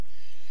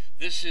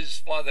This is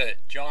Father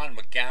John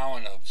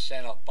McGowan of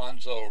San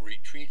Alfonso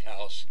Retreat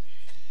House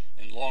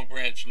in Long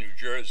Branch, New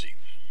Jersey.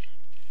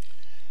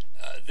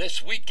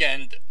 This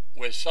weekend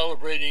we're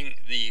celebrating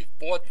the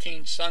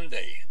 14th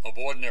Sunday of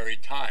Ordinary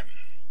Time,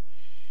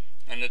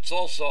 and it's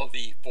also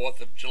the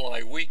 4th of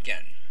July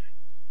weekend.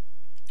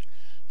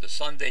 The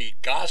Sunday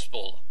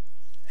Gospel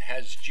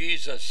has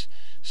Jesus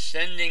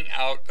sending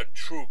out a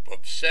troop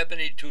of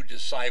 72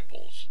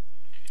 disciples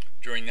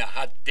during the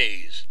hot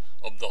days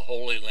of the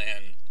Holy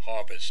Land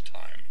harvest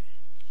time.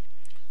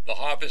 The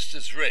harvest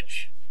is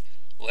rich,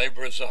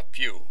 laborers are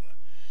few,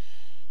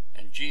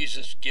 and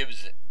Jesus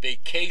gives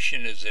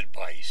vacationers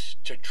advice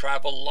to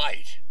travel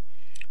light.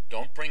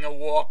 Don't bring a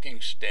walking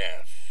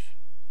staff,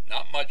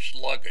 not much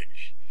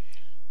luggage,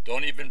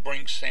 don't even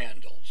bring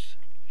sandals.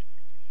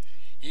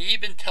 He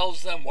even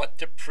tells them what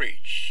to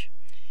preach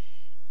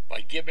by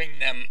giving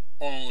them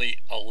only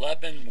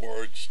 11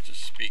 words to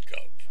speak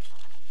of.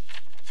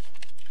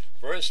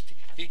 First,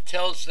 he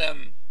tells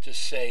them to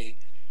say,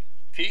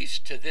 "Peace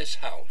to this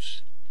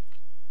house."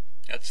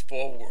 That's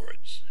 4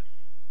 words.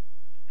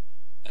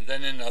 And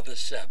then another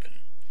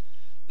 7.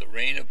 The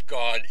reign of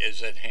God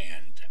is at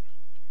hand.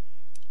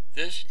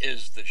 This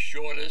is the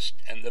shortest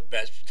and the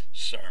best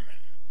sermon.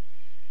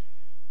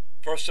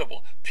 First of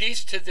all,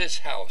 peace to this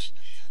house.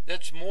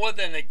 That's more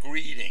than a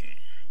greeting.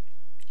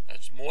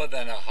 That's more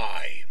than a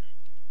hi.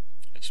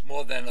 It's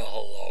more than a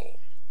hello.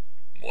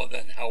 More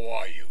than how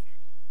are you.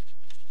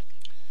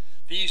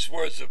 These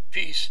words of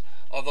peace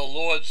are the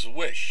Lord's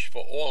wish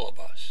for all of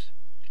us.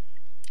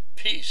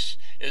 Peace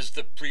is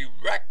the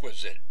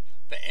prerequisite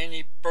for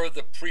any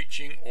further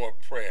preaching or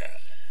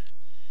prayer.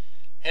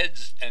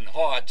 Heads and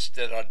hearts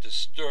that are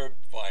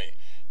disturbed by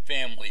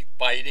family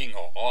fighting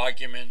or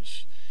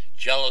arguments,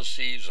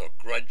 jealousies or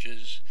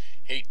grudges,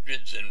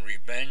 hatreds and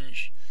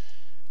revenge,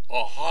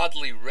 are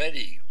hardly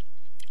ready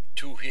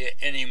to hear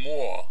any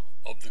more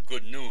of the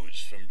good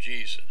news from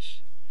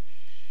Jesus.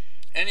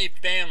 Any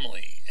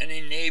family,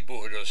 any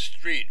neighborhood or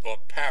street or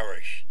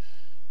parish,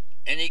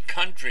 any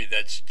country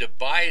that's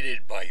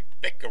divided by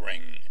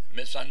bickering,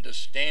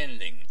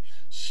 misunderstanding,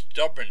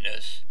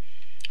 stubbornness,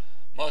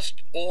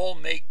 must all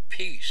make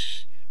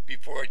peace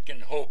before it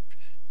can hope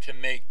to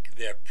make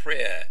their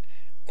prayer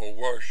or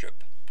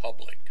worship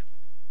public.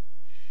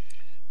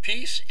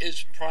 Peace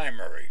is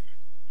primary.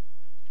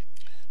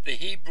 The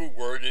Hebrew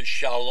word is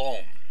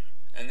shalom,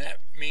 and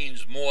that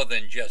means more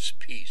than just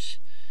peace.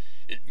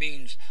 It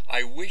means,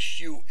 I wish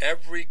you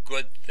every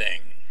good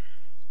thing.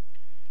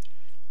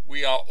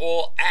 We are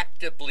all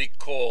actively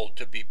called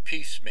to be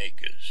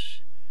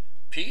peacemakers.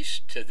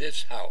 Peace to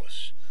this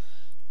house.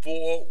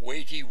 4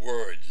 weighty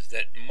words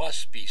that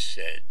must be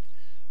said,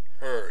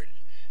 heard,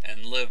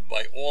 and lived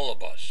by all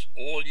of us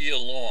all year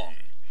long,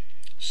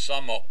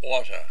 summer,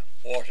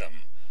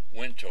 autumn,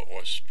 winter,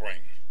 or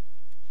spring.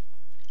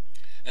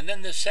 And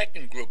then the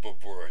second group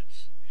of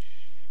words,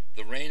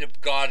 the reign of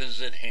God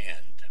is at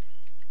hand.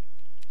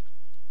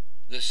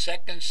 The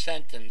second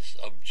sentence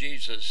of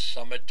Jesus'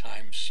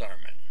 summertime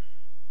sermon.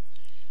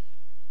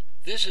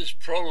 This is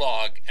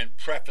prologue and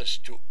preface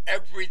to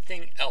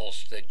everything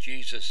else that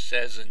Jesus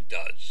says and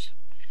does.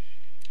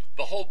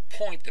 The whole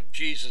point of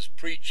Jesus'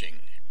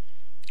 preaching,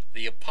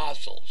 the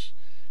apostles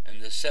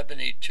and the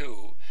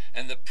 72,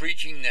 and the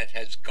preaching that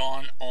has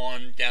gone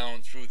on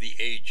down through the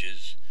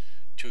ages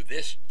to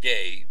this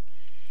day,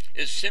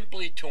 is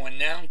simply to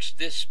announce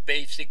this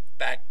basic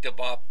fact of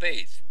our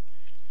faith.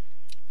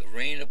 The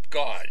reign of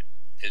God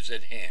is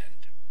at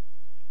hand.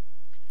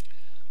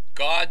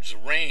 God's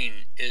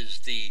reign is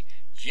the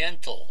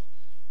gentle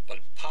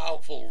but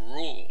powerful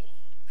rule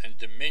and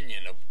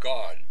dominion of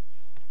God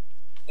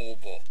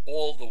over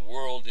all the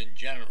world in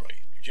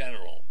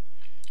general,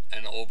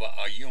 and over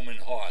our human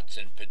hearts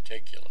in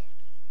particular.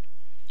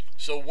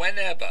 So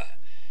whenever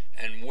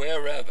and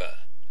wherever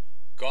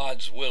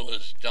God's will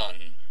is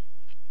done,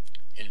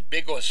 in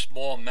big or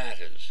small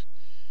matters,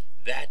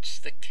 that's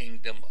the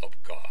kingdom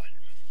of God.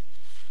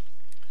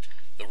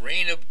 The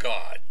reign of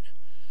God,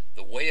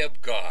 the way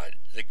of God,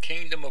 the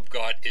kingdom of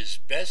God is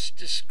best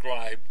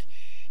described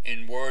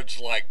in words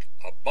like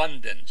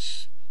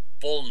abundance,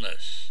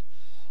 fullness,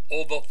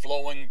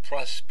 overflowing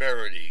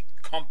prosperity,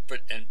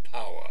 comfort and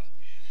power,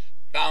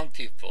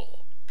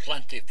 bountiful,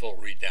 plentiful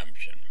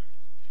redemption.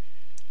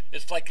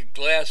 It's like a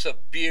glass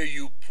of beer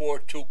you pour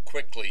too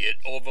quickly, it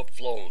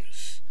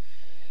overflows.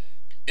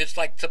 It's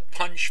like the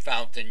punch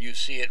fountain you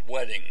see at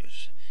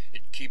weddings.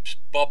 It keeps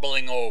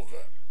bubbling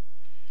over.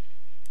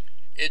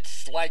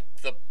 It's like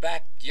the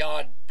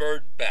backyard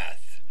bird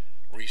bath,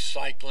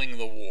 recycling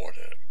the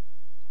water.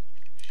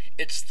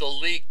 It's the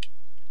leak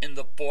in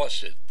the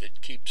faucet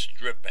that keeps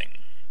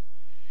dripping.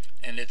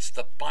 And it's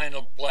the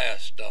final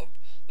blast of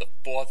the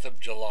 4th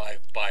of July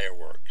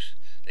fireworks.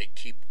 They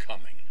keep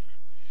coming.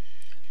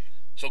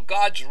 So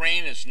God's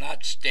reign is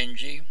not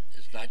stingy.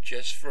 It's not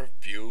just for a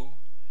few.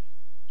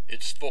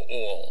 It's for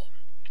all.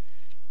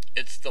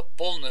 It's the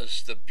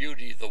fullness, the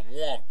beauty, the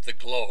warmth, the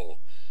glow,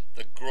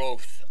 the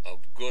growth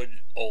of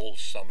good old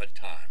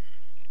summertime.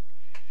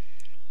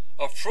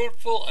 A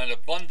fruitful and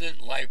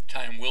abundant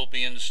lifetime will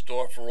be in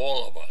store for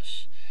all of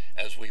us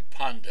as we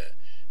ponder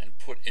and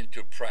put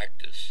into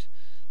practice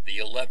the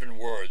 11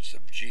 words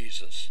of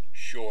Jesus'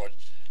 short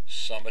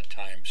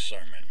summertime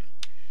sermon.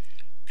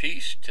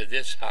 Peace to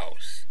this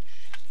house.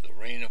 The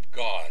reign of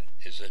God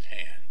is at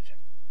hand.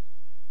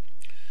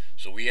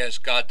 So we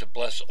ask God to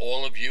bless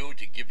all of you,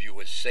 to give you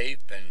a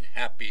safe and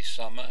happy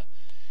summer,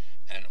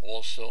 and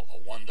also a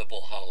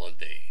wonderful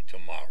holiday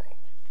tomorrow.